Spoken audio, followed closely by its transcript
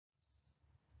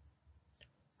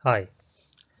Hi,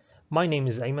 my name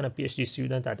is Ayman, a PhD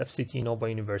student at FCT Nova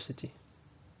University.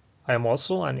 I am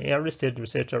also an early-stage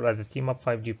researcher at the Team-Up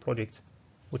 5G project,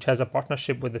 which has a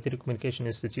partnership with the Telecommunication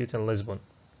Institute in Lisbon.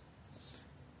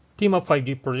 Team-Up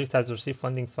 5G project has received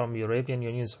funding from European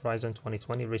Union's Horizon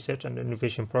 2020 Research and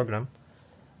Innovation Program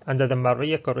under the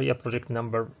Maria Correa project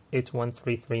number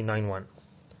 813391.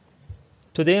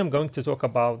 Today I'm going to talk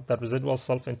about the residual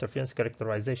self-interference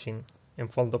characterization in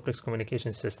full-duplex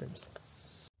communication systems.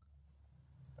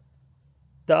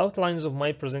 The outlines of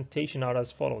my presentation are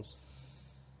as follows.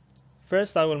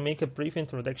 First, I will make a brief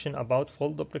introduction about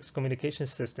full-duplex communication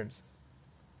systems.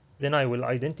 Then I will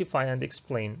identify and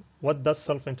explain what does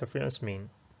self-interference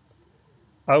mean.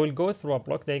 I will go through a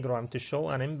block diagram to show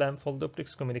an in-band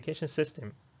full-duplex communication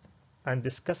system and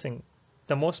discussing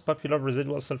the most popular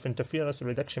residual self-interference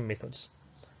reduction methods.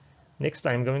 Next,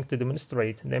 I am going to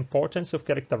demonstrate the importance of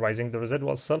characterizing the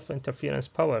residual self-interference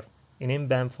power in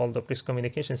in-band full-duplex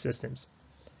communication systems.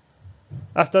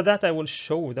 After that, I will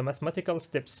show the mathematical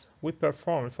steps we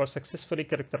performed for successfully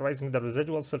characterizing the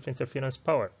residual self-interference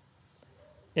power.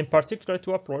 In particular,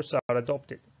 two approaches are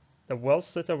adopted, the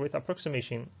Wells-Sutterworth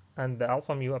approximation and the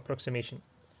alpha-mu approximation.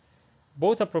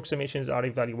 Both approximations are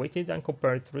evaluated and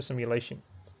compared through simulation.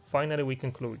 Finally, we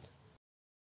conclude.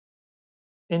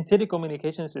 In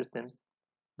telecommunication systems,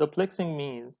 duplexing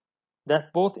means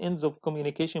that both ends of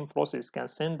communication process can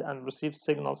send and receive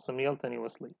signals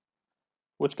simultaneously,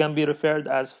 which can be referred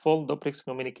as full duplex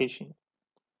communication.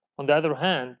 On the other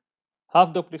hand,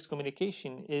 half duplex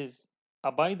communication is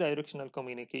a bidirectional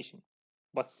communication,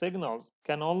 but signals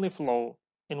can only flow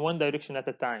in one direction at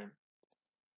a time.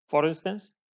 For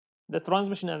instance, the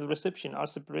transmission and reception are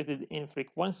separated in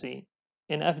frequency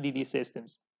in FDD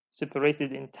systems,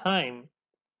 separated in time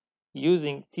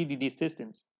using TDD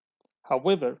systems.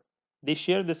 However, they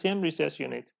share the same research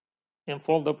unit in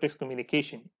full duplex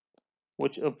communication,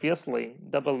 which obviously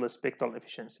double the spectral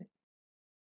efficiency.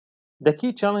 The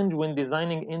key challenge when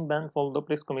designing in-band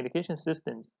full-duplex communication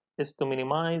systems is to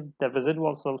minimize the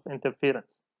residual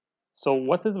self-interference. So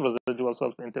what is residual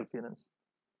self-interference?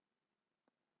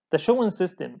 The shown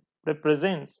system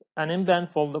represents an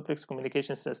in-band full-duplex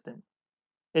communication system.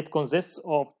 It consists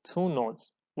of two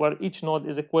nodes, where each node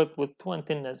is equipped with two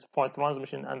antennas for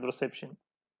transmission and reception.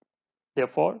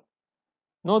 Therefore,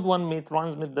 node 1 may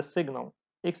transmit the signal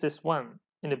XS1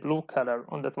 in a blue color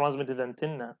on the transmitted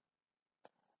antenna.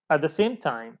 At the same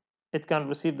time, it can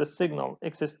receive the signal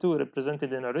XS2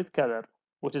 represented in a red color,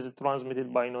 which is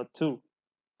transmitted by node 2.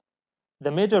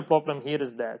 The major problem here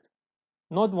is that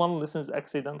node 1 listens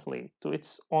accidentally to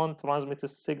its own transmitted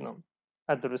signal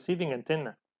at the receiving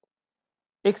antenna.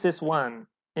 XS1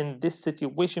 in this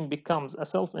situation becomes a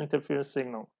self-interference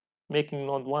signal, making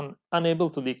node 1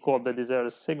 unable to decode the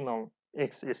desired signal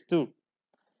XS2.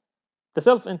 The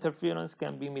self-interference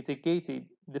can be mitigated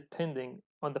depending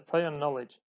on the prior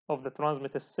knowledge of the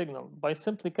transmitted signal by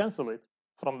simply cancel it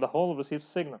from the whole received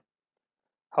signal.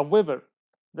 However,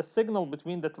 the signal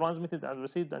between the transmitted and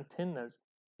received antennas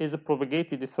is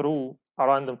propagated through a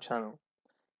random channel.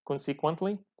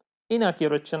 Consequently,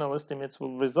 inaccurate channel estimates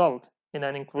will result in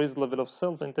an increased level of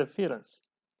self-interference.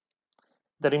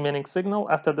 The remaining signal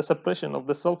after the suppression of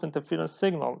the self-interference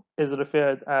signal is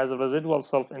referred as residual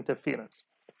self-interference.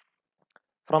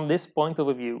 From this point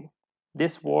of view,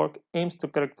 this work aims to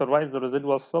characterize the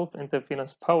residual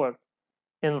self-interference power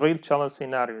in real challenge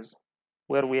scenarios,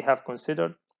 where we have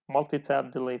considered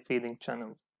multi-tap delay feeding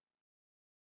channels.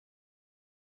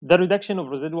 The reduction of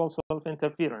residual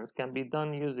self-interference can be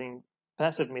done using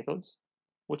passive methods,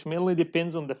 which mainly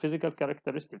depends on the physical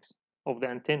characteristics of the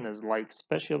antennas like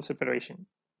spatial separation,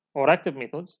 or active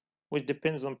methods, which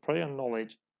depends on prior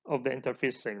knowledge of the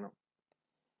interface signal.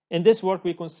 In this work,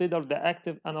 we consider the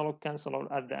active analog canceller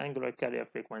at the angular carrier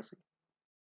frequency.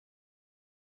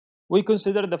 We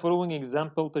consider the following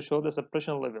example to show the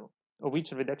suppression level of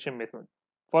each reduction method.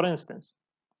 For instance,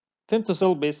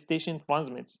 femtocell-based station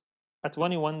transmits at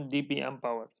 21 dB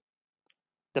amp-hour.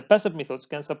 The passive methods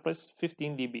can suppress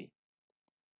 15 dB.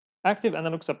 Active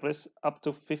analog suppress up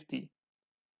to 50,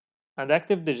 and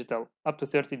active digital up to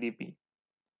 30 dB,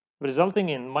 resulting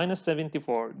in minus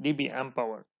 74 dB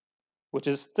amp-hour, which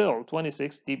is still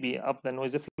 26 dB up the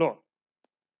noisy floor.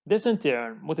 This in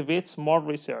turn motivates more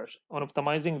research on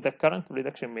optimizing the current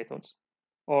reduction methods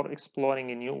or exploring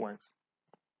new ones.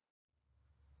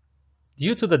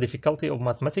 Due to the difficulty of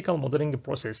mathematical modeling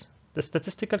process, the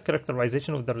statistical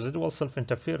characterization of the residual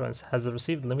self-interference has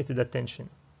received limited attention.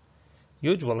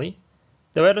 Usually,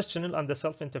 the wireless channel and the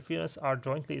self-interference are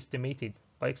jointly estimated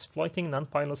by exploiting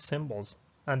non-pilot symbols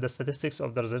and the statistics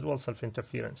of the residual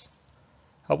self-interference.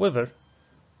 However,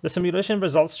 The simulation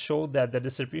results show that the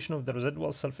distribution of the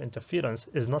residual self-interference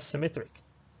is not symmetric.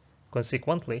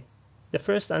 Consequently, the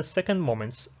first and second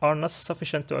moments are not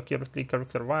sufficient to accurately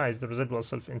characterize the residual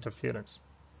self-interference.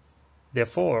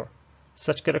 Therefore,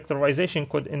 such characterization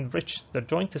could enrich the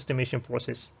joint estimation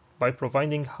process by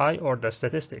providing high-order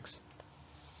statistics.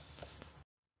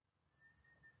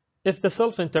 If the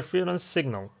self-interference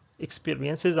signal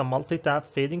experiences a multi-tap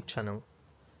fading channel,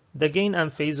 the gain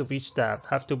and phase of each tap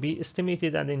have to be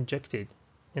estimated and injected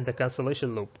in the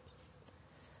cancellation loop.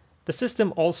 The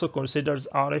system also considers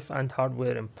RF and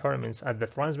hardware impairments at the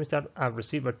transmitter and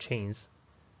receiver chains,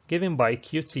 given by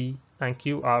QT and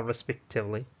QR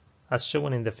respectively, as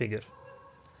shown in the figure.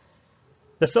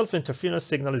 The self-interference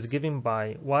signal is given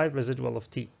by Y residual of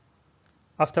T.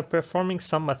 After performing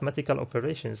some mathematical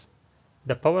operations,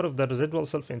 the power of the residual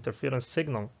self-interference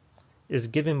signal is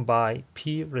given by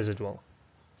P residual.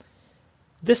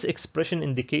 This expression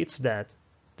indicates that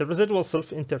the residual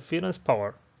self-interference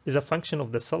power is a function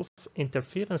of the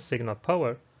self-interference signal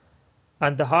power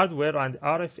and the hardware and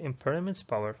RF impairments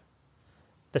power,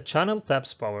 the channel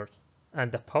taps power,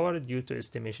 and the power due to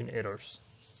estimation errors.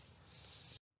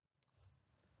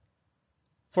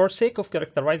 For sake of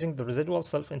characterizing the residual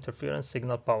self-interference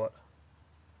signal power,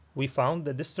 we found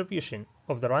the distribution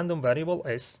of the random variable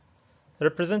S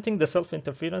representing the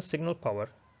self-interference signal power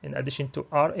in addition to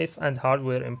RF and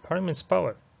hardware impairments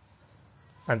power,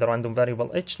 and the random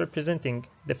variable H representing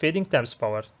the fading taps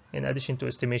power in addition to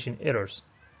estimation errors,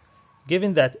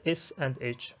 given that S and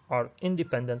H are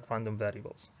independent random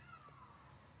variables.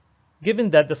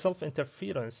 Given that the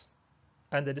self-interference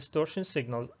and the distortion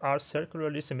signals are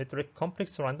circularly symmetric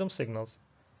complex random signals,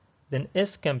 then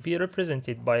S can be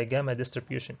represented by a gamma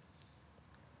distribution.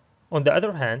 On the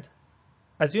other hand,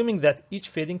 assuming that each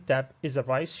fading tap is a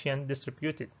Ricean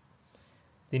distributed,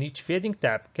 then each fading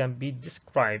tap can be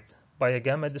described by a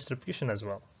gamma distribution as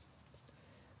well.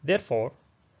 Therefore,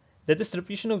 the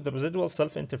distribution of the residual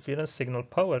self-interference signal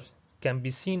power can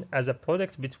be seen as a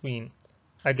product between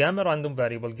a gamma random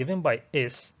variable given by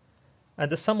S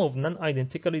and the sum of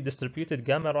non-identically distributed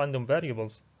gamma random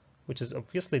variables, which is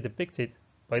obviously depicted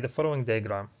by the following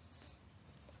diagram.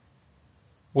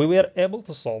 We were able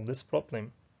to solve this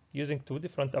problem using two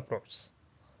different approaches,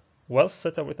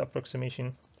 Wells-Sutterworth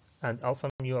approximation and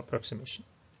alpha-mu approximation.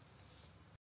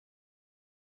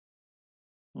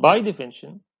 By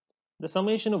definition, the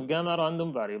summation of gamma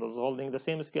random variables holding the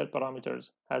same scale parameters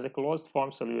has a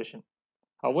closed-form solution.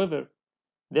 However,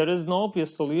 there is no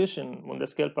obvious solution when the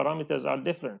scale parameters are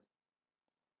different.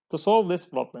 To solve this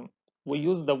problem, we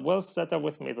use the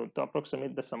Wells-Sutterworth method to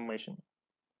approximate the summation.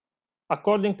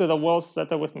 According to the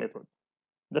Wells-Sutterworth method,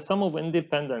 the sum of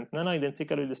independent,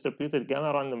 non-identically distributed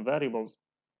gamma random variables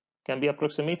can be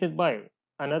approximated by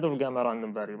another gamma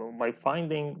random variable by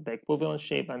finding the equivalent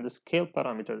shape and the scale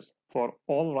parameters for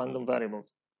all random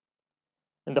variables.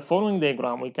 In the following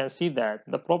diagram, we can see that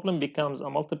the problem becomes a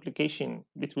multiplication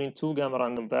between two gamma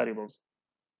random variables,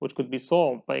 which could be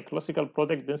solved by a classical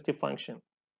product density function,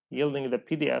 yielding the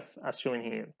PDF as shown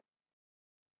here.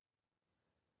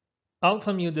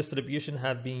 Alpha-mu distribution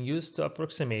have been used to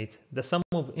approximate the sum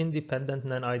of independent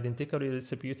non-identically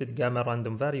distributed gamma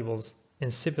random variables in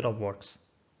several works.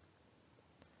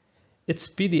 Its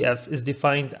PDF is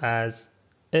defined as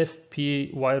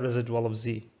fpy residual of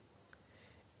z.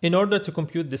 In order to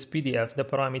compute this PDF, the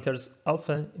parameters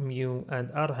alpha, mu,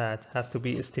 and r hat have to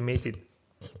be estimated.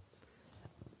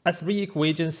 A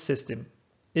three-equations system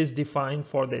is defined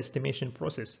for the estimation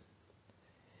process.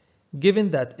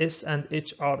 Given that S and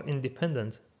H are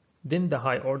independent, then the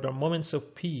high-order moments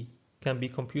of P can be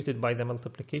computed by the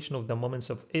multiplication of the moments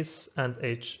of S and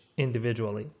H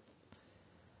individually.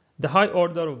 The high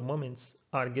order of moments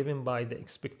are given by the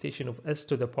expectation of S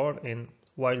to the power n,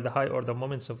 while the high order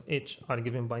moments of H are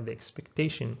given by the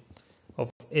expectation of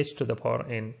H to the power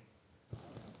n.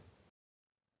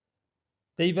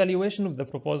 The evaluation of the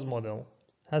proposed model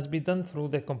has been done through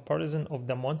the comparison of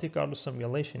the Monte Carlo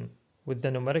simulation with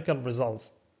the numerical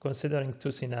results, considering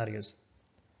two scenarios.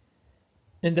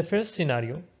 In the first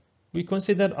scenario, we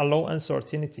consider a low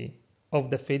uncertainty of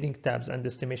the fading tabs and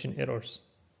estimation errors.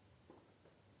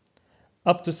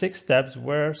 Up to 6 tabs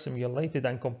were simulated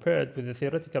and compared with the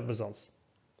theoretical results.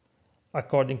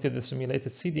 According to the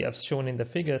simulated CDFs shown in the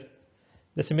figure,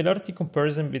 the similarity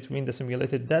comparison between the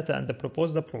simulated data and the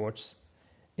proposed approach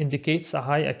indicates a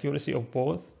high accuracy of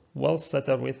both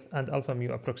Wells-Sutterworth and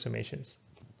alpha-mu approximations.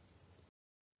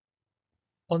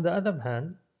 On the other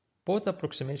hand, both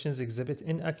approximations exhibit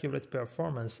inaccurate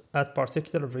performance at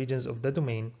particular regions of the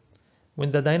domain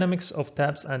when the dynamics of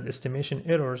tabs and estimation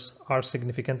errors are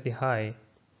significantly high,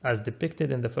 as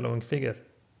depicted in the following figure.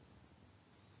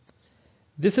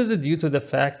 This is due to the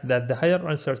fact that the higher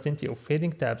uncertainty of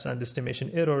fading tabs and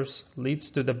estimation errors leads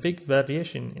to the big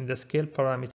variation in the scale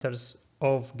parameters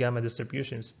of gamma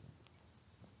distributions.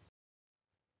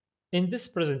 In this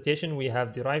presentation, we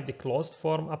have derived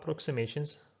closed-form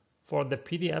approximations for the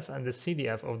PDF and the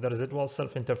CDF of the residual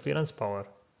self-interference power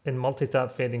in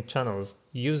multi-tab fading channels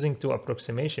using two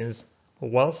approximations,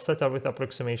 Wells-Sutterworth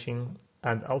approximation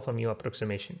and alpha-mu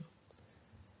approximation.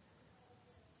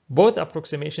 Both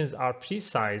approximations are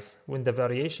precise when the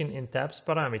variation in tabs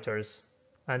parameters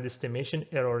and estimation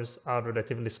errors are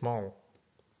relatively small.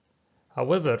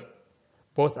 However,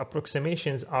 both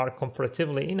approximations are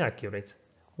comparatively inaccurate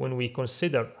when we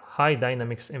consider high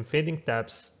dynamics in fading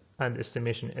tabs and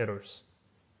estimation errors.